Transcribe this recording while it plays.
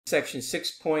Section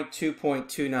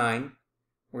 6.2.29,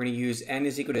 we're going to use n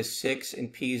is equal to 6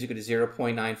 and p is equal to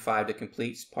 0.95 to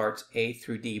complete parts A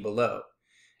through D below.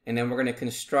 And then we're going to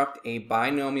construct a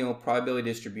binomial probability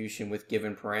distribution with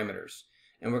given parameters.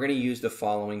 And we're going to use the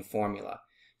following formula.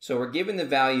 So we're given the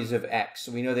values of x.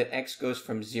 So we know that x goes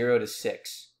from 0 to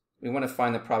 6. We want to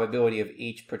find the probability of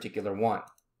each particular one.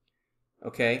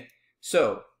 Okay,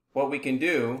 so what we can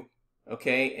do,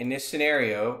 okay, in this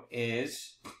scenario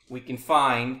is we can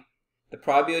find the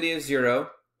probability of 0,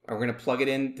 or we're going to plug it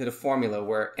into the formula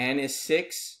where n is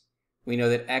 6. We know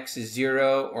that x is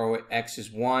 0, or x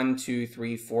is 1, 2,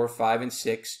 3, 4, 5, and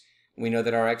 6. We know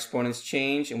that our exponents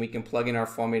change, and we can plug in our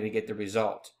formula to get the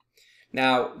result.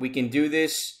 Now, we can do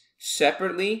this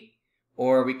separately,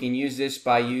 or we can use this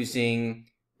by using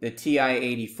the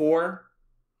TI-84.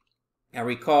 Now,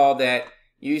 recall that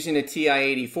using the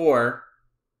TI-84,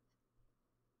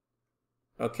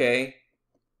 okay,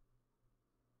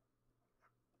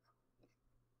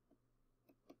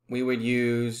 we would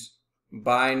use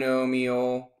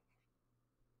binomial,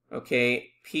 okay,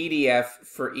 PDF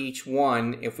for each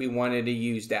one if we wanted to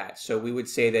use that. So we would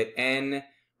say that n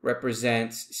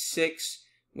represents 6.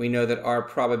 We know that our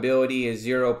probability is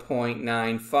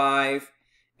 0.95.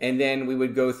 And then we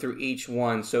would go through each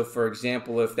one. So for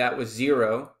example, if that was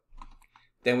 0,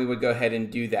 then we would go ahead and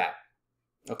do that.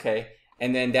 Okay?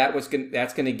 And then that's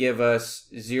going to give us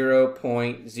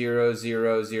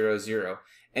 0.0000.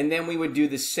 And then we would do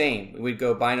the same. We would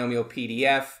go binomial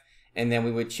PDF, and then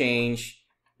we would change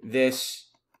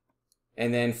this,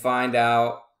 and then find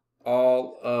out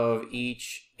all of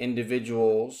each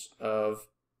individuals of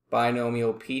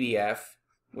binomial PDF,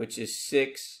 which is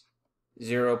 6,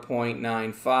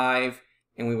 0.95,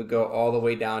 and we would go all the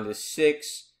way down to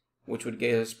 6, which would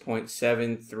give us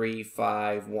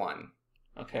 0.7351.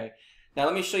 Okay, now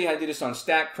let me show you how to do this on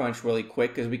StatCrunch really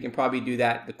quick, because we can probably do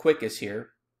that the quickest here.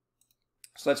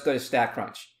 So let's go to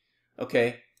StatCrunch.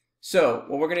 Okay, so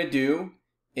what we're going to do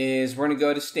is we're going to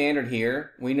go to standard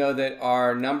here. We know that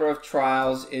our number of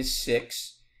trials is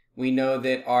 6. We know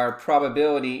that our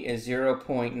probability is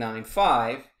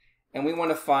 0.95, and we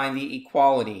want to find the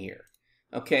equality here.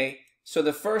 Okay, so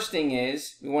the first thing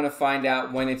is we want to find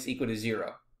out when it's equal to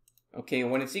 0. Okay,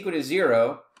 when it's equal to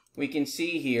 0, we can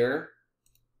see here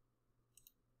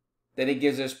that it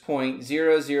gives us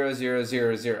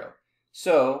 0.00000.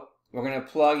 So we're going to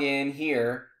plug in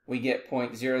here, we get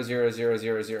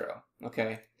 0.00000.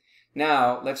 Okay,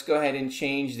 now let's go ahead and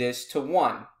change this to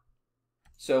 1.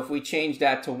 So if we change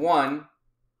that to 1,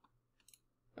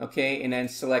 okay, and then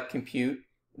select compute,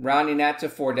 rounding that to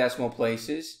 4 decimal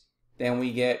places, then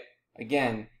we get,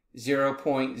 again,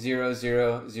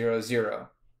 0.0000.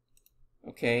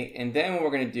 Okay, and then what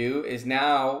we're going to do is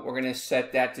now we're going to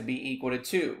set that to be equal to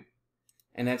 2.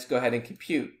 And let's go ahead and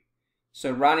compute.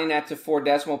 So rounding that to 4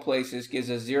 decimal places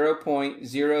gives us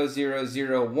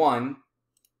 0.0001.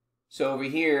 So over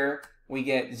here, we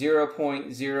get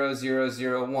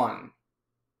 0.0001.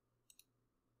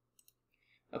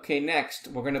 Okay, next,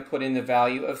 we're going to put in the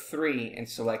value of 3 and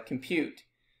select compute.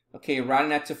 Okay, rounding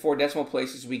that to 4 decimal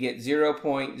places, we get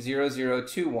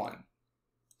 0.0021.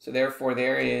 So therefore,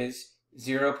 there is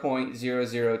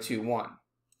 0.0021.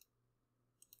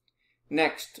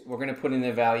 Next, we're going to put in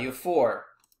the value of 4.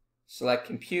 Select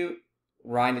compute,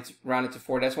 round it to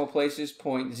 4 decimal places,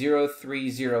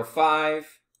 0.0305.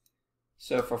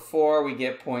 So for 4, we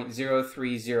get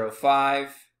 0.0305.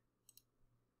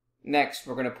 Next,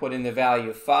 we're going to put in the value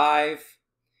of 5.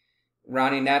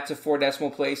 Rounding that to 4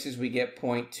 decimal places, we get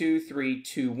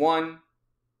 0.2321.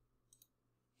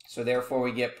 So therefore,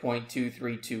 we get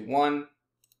 0.2321.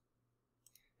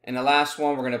 And the last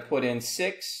one, we're going to put in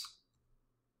 6.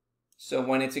 So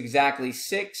when it's exactly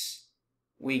 6,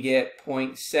 we get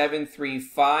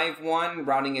 0.7351,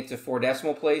 rounding it to 4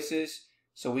 decimal places.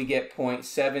 So we get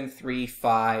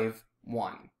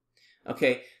 0.7351.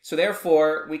 Okay, so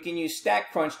therefore, we can use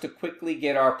StatCrunch to quickly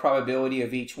get our probability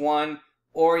of each one,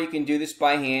 or you can do this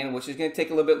by hand, which is going to take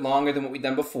a little bit longer than what we've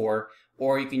done before,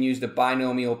 or you can use the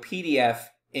binomial PDF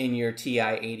in your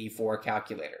TI-84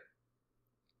 calculator.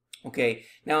 Okay,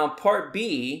 now in part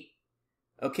B,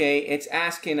 okay, it's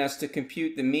asking us to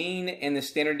compute the mean and the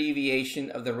standard deviation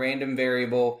of the random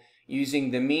variable using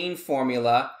the mean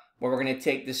formula, where we're going to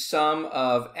take the sum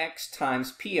of x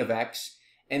times p of x,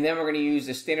 and then we're going to use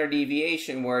the standard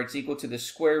deviation where it's equal to the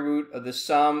square root of the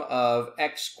sum of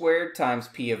x squared times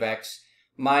p of x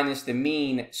minus the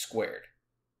mean squared.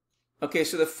 Okay,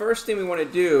 so the first thing we want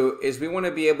to do is we want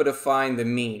to be able to find the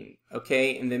mean.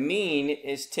 Okay, and the mean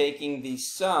is taking the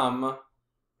sum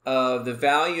of the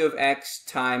value of x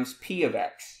times p of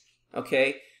x.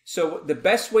 Okay, So the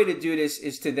best way to do this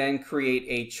is to then create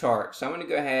a chart. So I'm going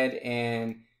to go ahead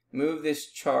and move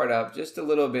this chart up just a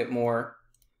little bit more.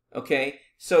 Okay,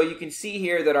 so you can see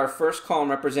here that our first column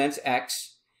represents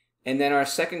x, and then our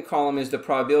second column is the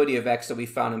probability of x that we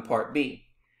found in part B.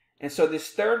 And so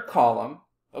this third column,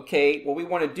 okay, what we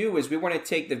want to do is we want to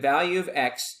take the value of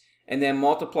x and then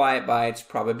multiply it by its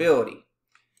probability.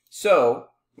 So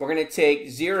we're going to take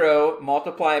 0,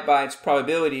 multiply it by its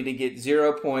probability to get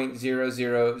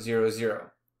 0.0000.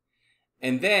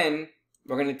 And then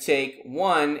we're going to take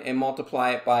 1 and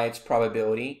multiply it by its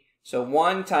probability. So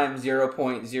 1 times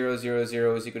 0.000 is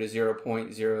equal to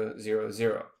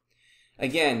 0.000.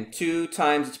 Again, 2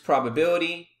 times its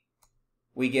probability,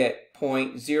 we get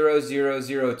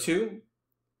 0.0002.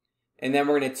 And then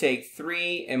we're going to take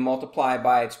 3 and multiply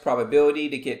by its probability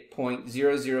to get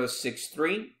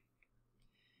 0.0063.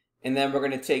 And then we're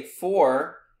going to take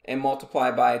 4 and multiply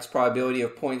by its probability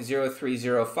of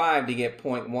 0.0305 to get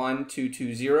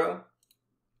 0.1220.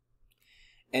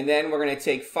 And then we're going to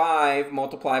take 5,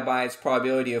 multiply by its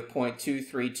probability of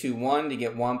 0.2321 to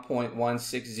get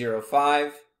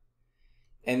 1.1605.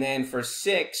 And then for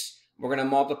 6, we're going to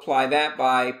multiply that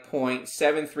by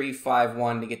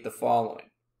 0.7351 to get the following.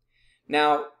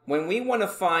 Now, when we want to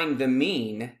find the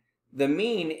mean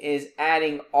is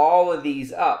adding all of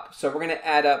these up. So we're going to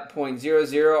add up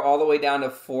 0.00 all the way down to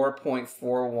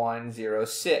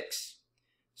 4.4106.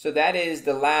 So that is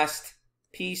the last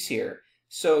piece here.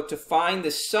 So to find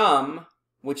the sum,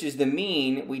 which is the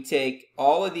mean, we take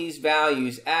all of these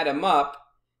values, add them up,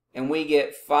 and we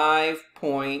get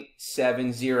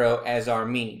 5.70 as our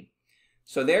mean.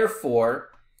 So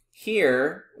therefore,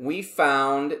 here we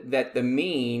found that the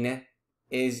mean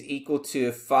is equal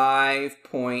to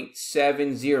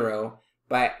 5.70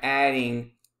 by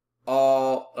adding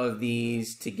all of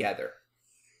these together.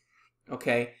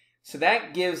 Okay, so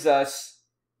that gives us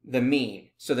the mean.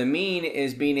 So the mean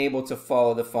is being able to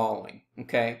follow the following.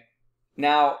 Okay,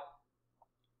 now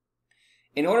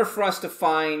in order for us to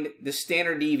find the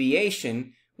standard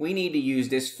deviation, we need to use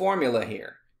this formula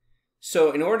here.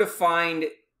 So in order to find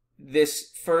this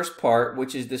first part,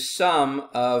 which is the sum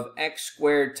of x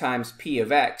squared times p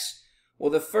of x,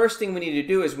 well, the first thing we need to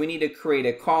do is we need to create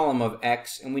a column of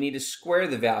x, and we need to square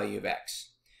the value of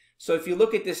x. So if you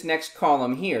look at this next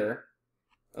column here,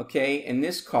 okay, in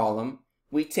this column,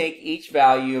 we take each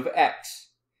value of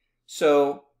x.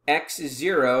 So x is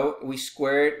 0, we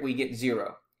square it, we get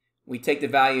 0. We take the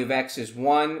value of x as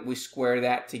 1, we square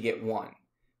that to get 1.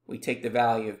 We take the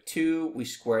value of 2, we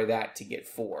square that to get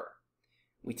 4.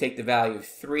 We take the value of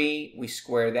 3, we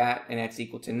square that, and that's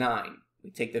equal to 9.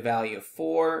 We take the value of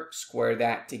 4, square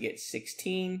that to get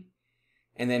 16.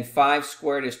 And then 5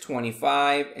 squared is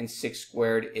 25, and 6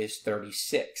 squared is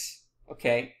 36.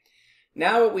 Okay?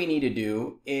 Now what we need to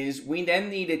do is we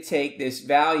then need to take this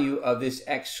value of this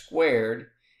x squared,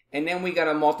 and then we got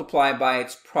to multiply by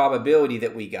its probability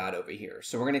that we got over here.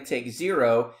 So we're going to take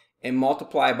 0 and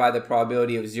multiply by the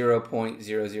probability of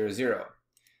 0.000.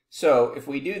 So if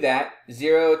we do that,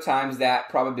 0 times that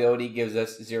probability gives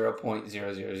us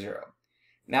 0.000.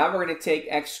 Now we're going to take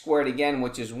x squared again,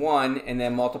 which is 1, and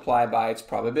then multiply by its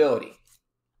probability.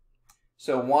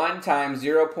 So 1 times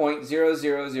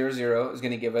 0.0000 is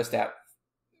going to give us that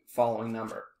following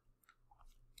number.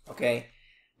 Okay,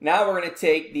 now we're going to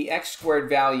take the x squared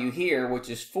value here, which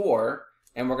is 4,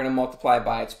 and we're going to multiply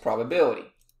by its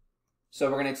probability.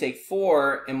 So we're going to take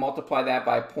 4 and multiply that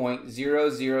by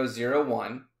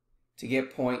 0.0001 to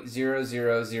get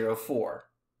 0.0004.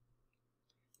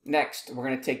 Next, we're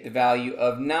going to take the value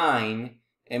of 9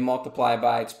 and multiply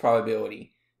by its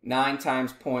probability. 9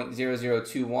 times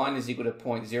 0.0021 is equal to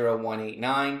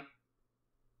 0.0189.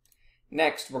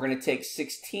 Next, we're going to take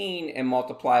 16 and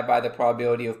multiply by the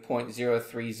probability of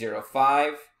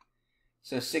 0.0305.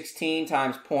 So 16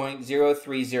 times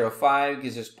 0.0305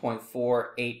 gives us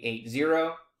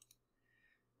 0.4880.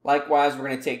 Likewise, we're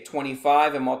going to take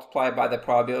 25 and multiply by the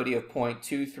probability of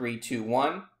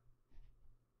 0.2321.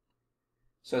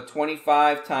 So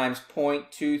 25 times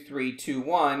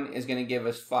 0.2321 is going to give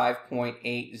us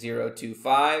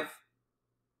 5.8025.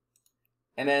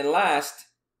 And then last,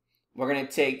 we're going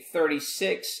to take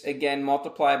 36, again,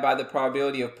 multiply by the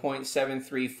probability of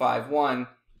 0.7351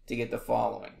 to get the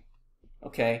following.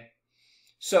 Okay?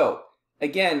 So,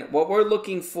 again, what we're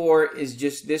looking for is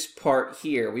just this part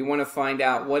here. We want to find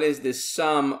out what is the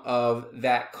sum of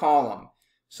that column.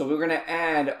 So we're going to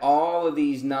add all of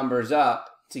these numbers up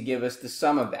to give us the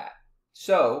sum of that.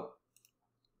 So,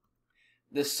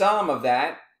 the sum of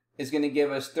that is going to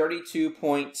give us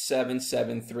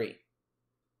 32.773.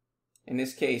 In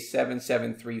this case,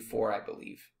 7734, I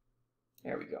believe.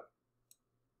 There we go.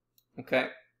 Okay.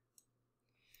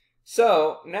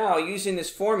 So now using this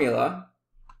formula,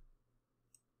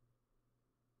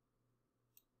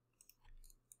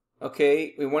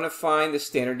 okay, we want to find the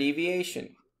standard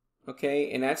deviation.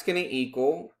 Okay, and that's going to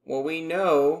equal, well, we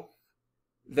know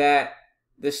that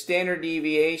the standard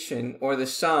deviation, or the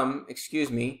sum,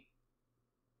 excuse me,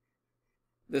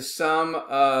 the sum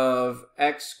of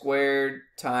x squared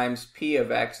times p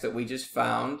of x that we just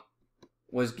found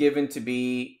was given to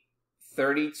be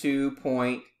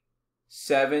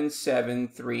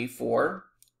 32.7734.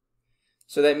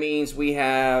 So that means we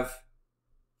have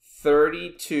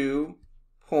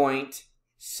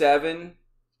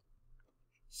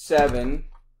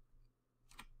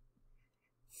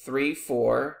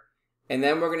 32.7734, and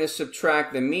then we're going to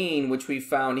subtract the mean, which we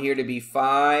found here to be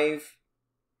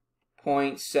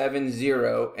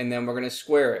 5.70, and then we're going to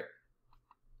square it.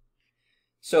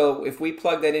 So if we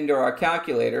plug that into our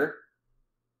calculator,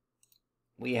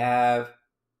 we have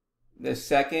the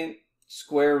second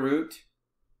square root,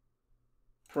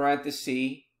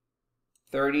 parenthesis,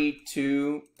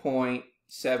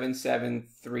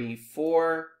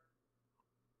 32.7734,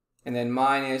 and then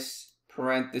minus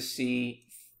parenthesis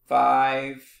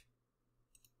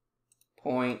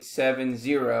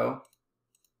 5.70,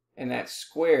 and that's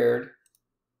squared,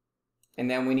 and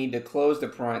then we need to close the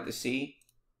parenthesis,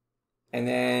 and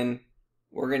then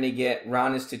we're going to get,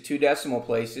 round this to 2 decimal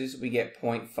places, we get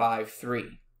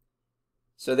 0.53.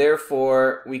 So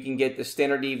therefore, we can get the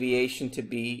standard deviation to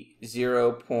be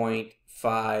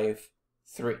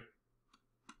 0.53.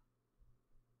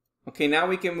 Okay, now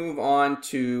we can move on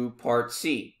to part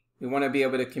C. We want to be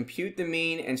able to compute the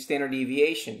mean and standard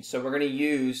deviation. So we're going to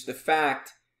use the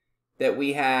fact that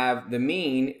we have the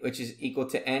mean, which is equal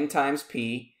to n times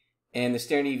p, and the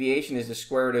standard deviation is the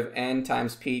square root of n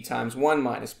times p times 1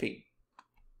 minus p.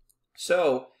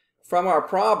 So from our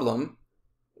problem,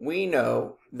 we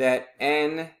know that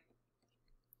n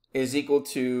is equal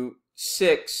to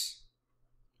 6,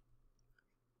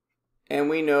 and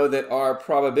we know that our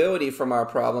probability from our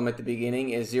problem at the beginning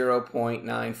is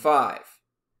 0.95.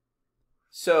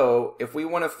 So if we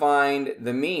want to find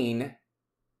the mean,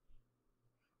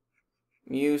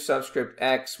 mu subscript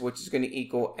x, which is going to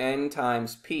equal n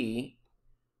times p,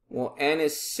 well, n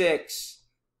is 6,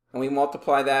 and we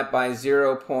multiply that by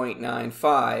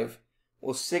 0.95.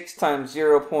 Well, 6 times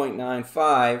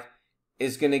 0.95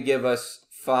 is going to give us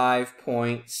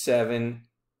 5.70.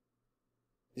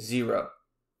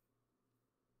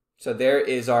 So there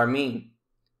is our mean.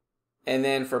 And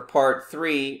then for part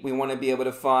 3, we want to be able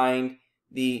to find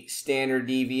the standard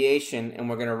deviation, and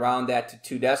we're going to round that to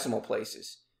 2 decimal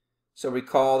places. So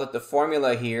recall that the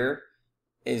formula here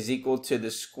is equal to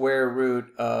the square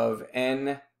root of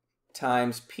n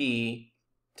times p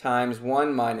times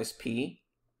 1 minus p.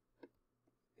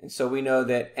 And so we know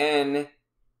that n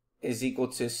is equal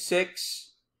to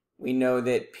 6. We know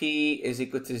that p is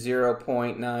equal to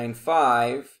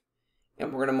 0.95.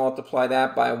 And we're going to multiply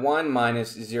that by 1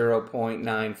 minus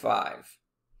 0.95.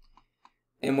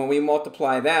 And when we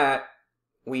multiply that,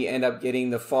 we end up getting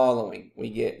the following.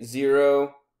 We get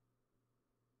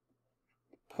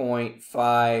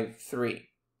 0.53.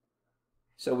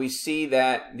 So we see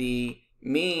that the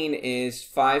mean is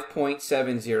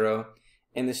 5.70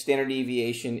 and the standard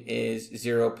deviation is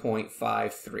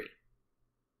 0.53.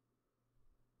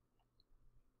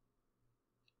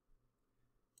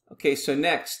 Okay, so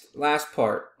next, last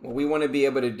part, what we want to be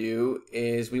able to do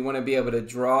is we want to be able to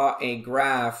draw a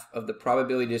graph of the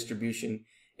probability distribution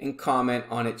and comment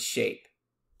on its shape.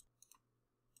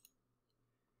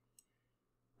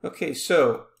 Okay,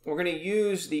 so we're going to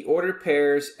use the ordered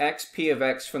pairs xp of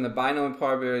x from the binomial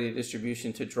probability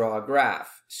distribution to draw a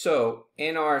graph. So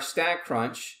in our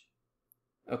StatCrunch,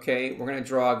 okay, we're going to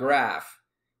draw a graph.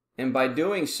 And by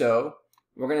doing so,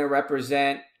 we're going to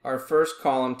represent our first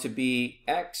column to be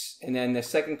x, and then the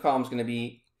second column is going to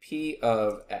be p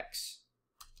of x.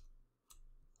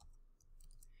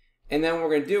 And then what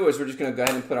we're going to do is we're just going to go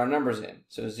ahead and put our numbers in.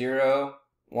 So 0,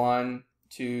 1,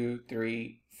 2,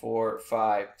 3, 4,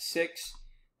 5, 6.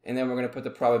 And then we're going to put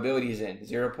the probabilities in.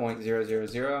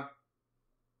 0.000.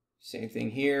 Same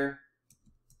thing here.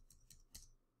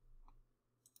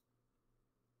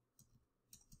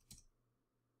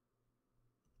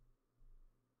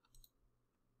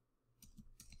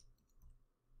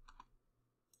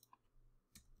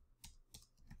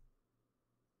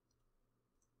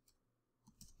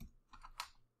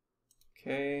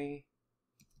 Okay.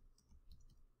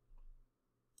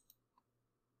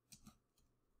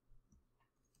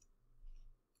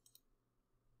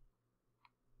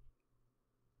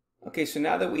 Okay, so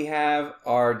now that we have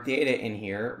our data in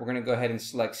here, we're going to go ahead and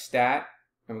select Stat,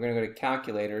 and we're going to go to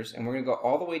calculators, and we're going to go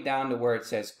all the way down to where it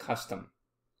says custom.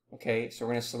 Okay, so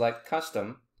we're going to select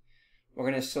custom. We're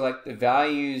going to select the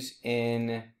values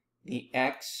in the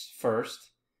X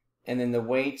first, and then the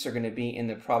weights are going to be in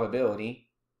the probability.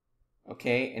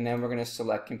 Okay, and then we're going to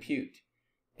select compute.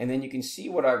 And then you can see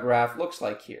what our graph looks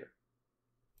like here.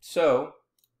 So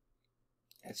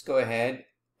let's go ahead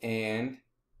and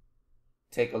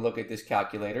take a look at this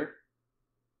calculator.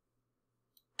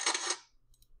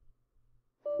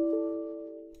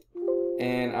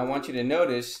 And I want you to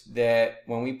notice that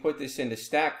when we put this into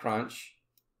StatCrunch,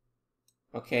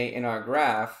 okay, in our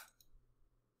graph,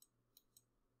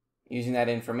 using that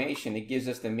information, it gives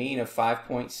us the mean of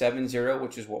 5.70,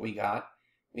 which is what we got.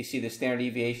 We see the standard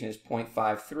deviation is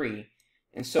 0.53.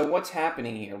 And so what's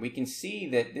happening here? We can see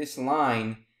that this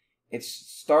line, it's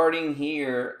starting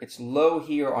here, it's low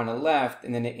here on the left,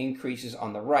 and then it increases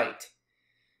on the right.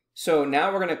 So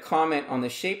now we're going to comment on the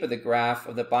shape of the graph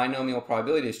of the binomial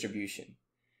probability distribution.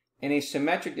 In a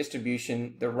symmetric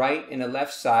distribution, the right and the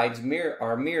left sides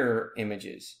are mirror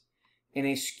images. In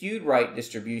a skewed right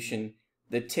distribution,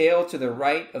 the tail to the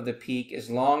right of the peak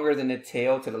is longer than the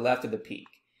tail to the left of the peak.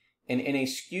 And in a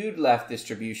skewed left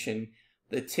distribution,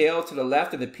 the tail to the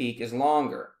left of the peak is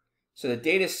longer. So the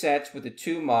data sets with the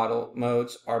two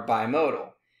modes are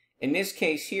bimodal. In this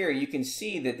case here, you can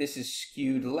see that this is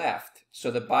skewed left. So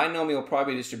the binomial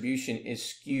probability distribution is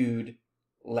skewed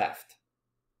left.